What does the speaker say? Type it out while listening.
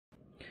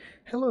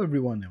Hello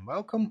everyone and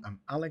welcome. I'm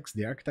Alex,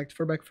 the architect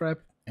for Backfrap,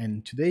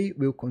 and today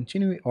we'll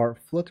continue our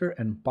Flutter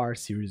and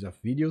Parse series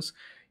of videos.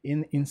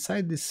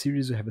 Inside this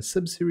series we have a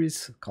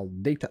sub-series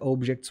called Data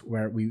Objects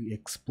where we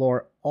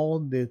explore all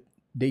the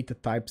data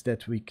types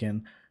that we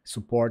can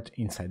support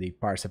inside a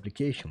Parse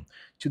application.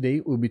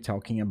 Today we'll be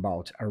talking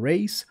about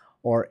arrays,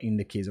 or in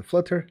the case of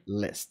Flutter,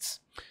 lists.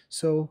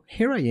 So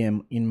here I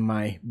am in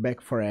my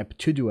Back4App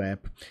to-do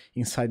app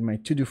inside my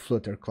to-do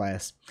Flutter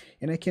class,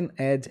 and I can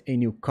add a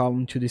new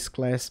column to this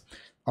class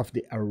of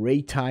the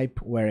array type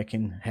where I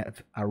can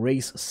have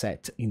arrays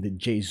set in the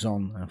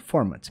JSON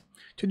format.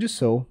 To do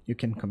so, you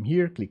can come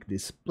here, click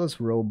this plus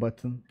row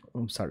button,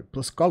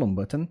 plus column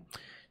button,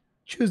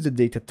 choose the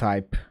data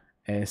type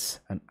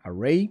as an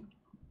array,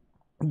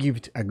 give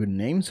it a good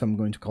name, so I'm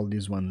going to call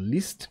this one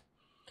list,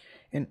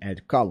 and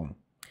add column.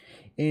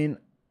 And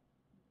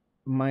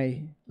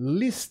my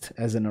list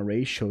as an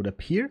array showed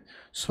up here,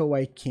 so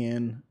I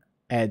can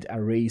add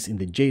arrays in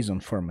the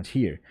JSON format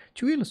here.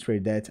 To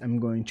illustrate that, I'm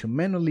going to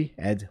manually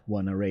add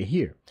one array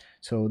here.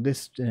 So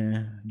this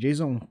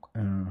JSON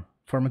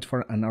format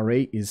for an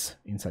array is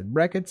inside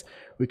brackets.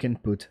 We can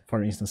put,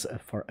 for instance,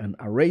 for an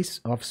array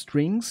of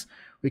strings,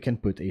 we can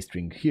put a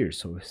string here.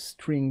 So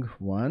string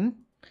 1,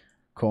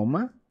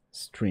 comma,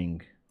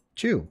 string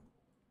 2.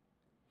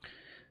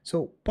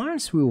 So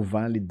Parse will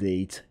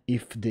validate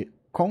if the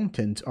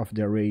content of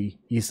the array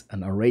is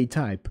an array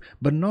type,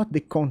 but not the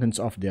contents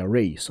of the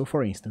array. So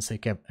for instance, I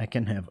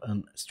can have a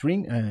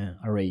string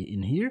array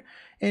in here,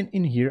 and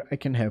in here I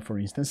can have, for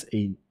instance,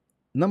 a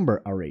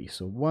number array.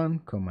 So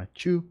 1,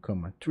 2,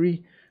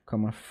 3,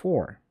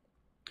 4.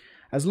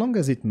 As long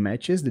as it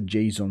matches the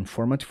JSON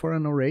format for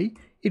an array,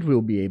 it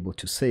will be able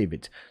to save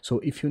it. So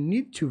if you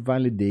need to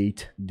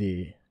validate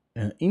the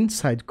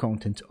inside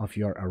content of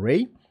your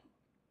array,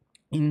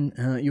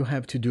 you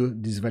have to do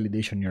this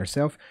validation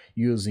yourself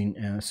using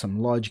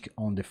some logic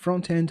on the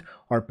front end,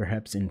 or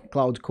perhaps in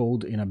Cloud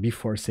Code in a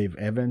before save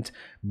event,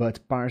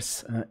 but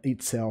Parse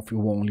itself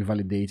will only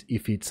validate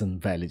if it's a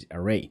valid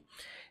array.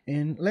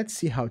 And let's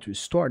see how to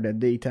store that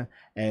data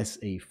as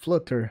a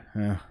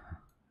Flutter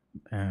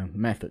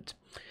method.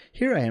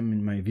 Here I am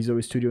in my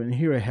Visual Studio, and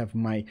here I have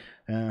my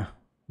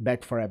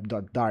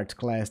back4app.dart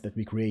class that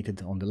we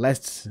created on the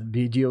last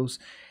videos,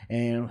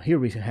 and here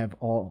we have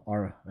all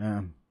our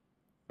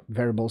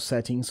variable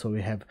settings. So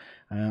we have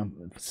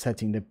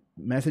setting the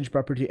message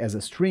property as a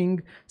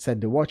string,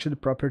 set the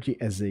watched property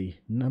as a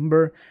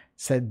number,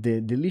 set the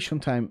deletion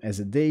time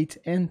as a date,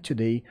 and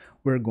today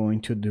we're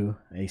going to do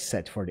a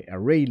set for the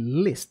array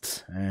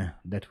lists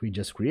that we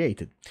just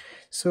created.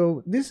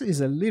 So this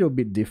is a little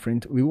bit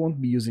different. We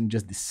won't be using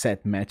just the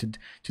set method.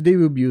 Today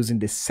we'll be using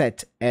the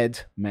set add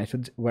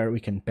method where we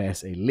can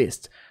pass a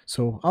list.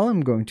 So all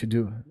I'm going to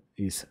do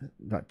is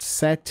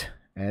 .set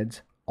add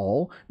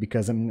all,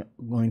 because I'm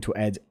going to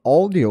add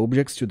all the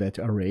objects to that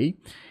array,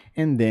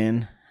 and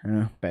then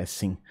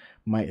passing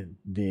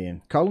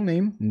the column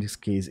name, in this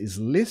case is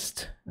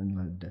list,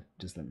 and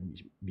just let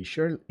me be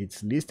sure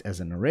it's list as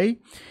an array,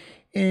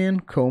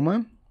 and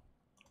comma,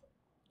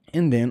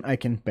 and then I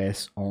can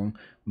pass on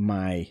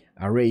my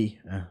array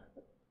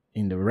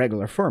in the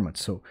regular format.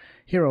 So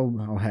here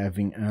I'll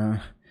having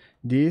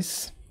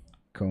this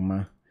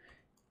comma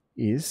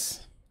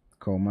is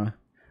comma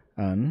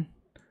an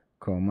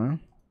comma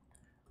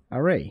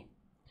array.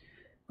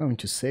 I'm going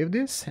to save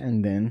this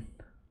and then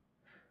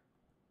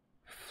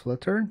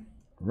Flutter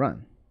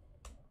run.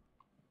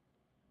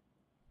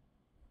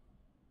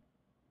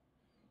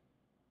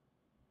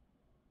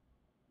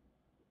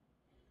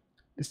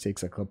 This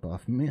takes a couple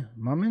of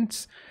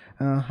moments.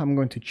 I'm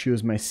going to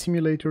choose my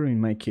simulator. In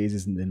my case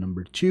is the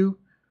number 2,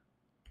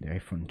 the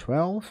iPhone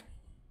 12.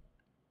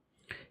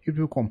 It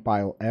will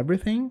compile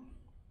everything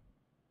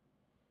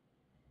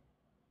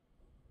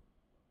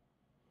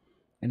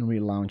and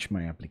relaunch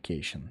my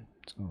application.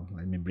 So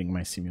let me bring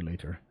my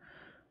simulator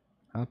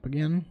up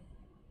again.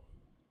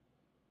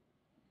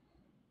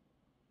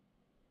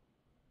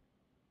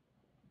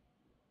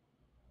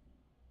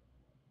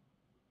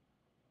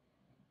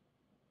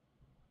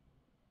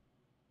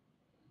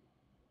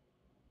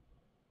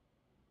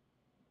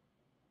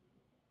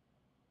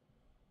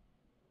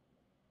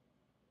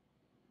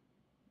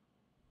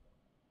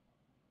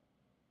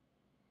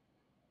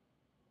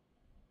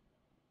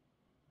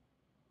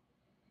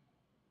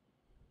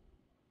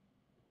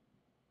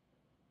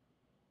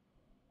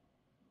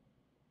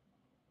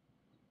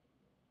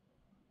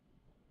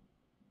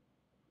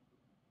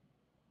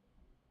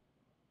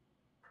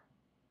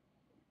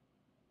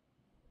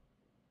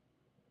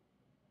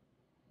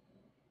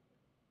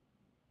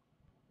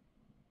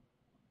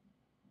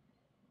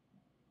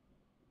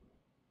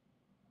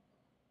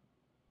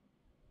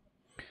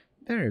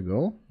 There you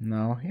go.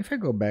 Now, if I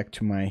go back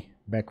to my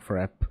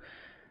Back4App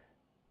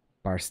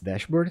Parse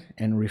dashboard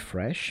and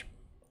refresh,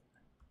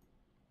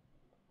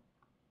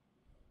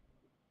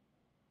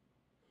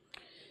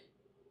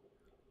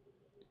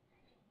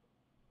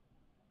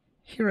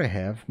 here I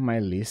have my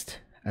list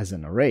as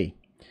an array.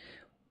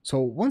 So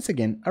once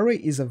again, array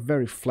is a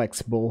very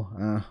flexible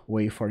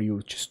way for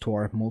you to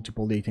store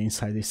multiple data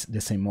inside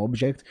the same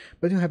object,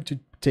 but you have to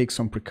take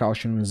some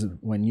precautions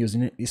when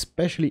using it,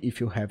 especially if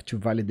you have to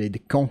validate the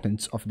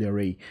contents of the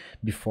array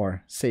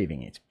before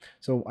saving it.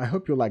 So I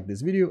hope you liked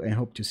this video and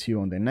hope to see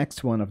you on the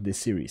next one of this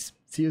series.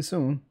 See you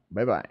soon.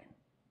 Bye bye.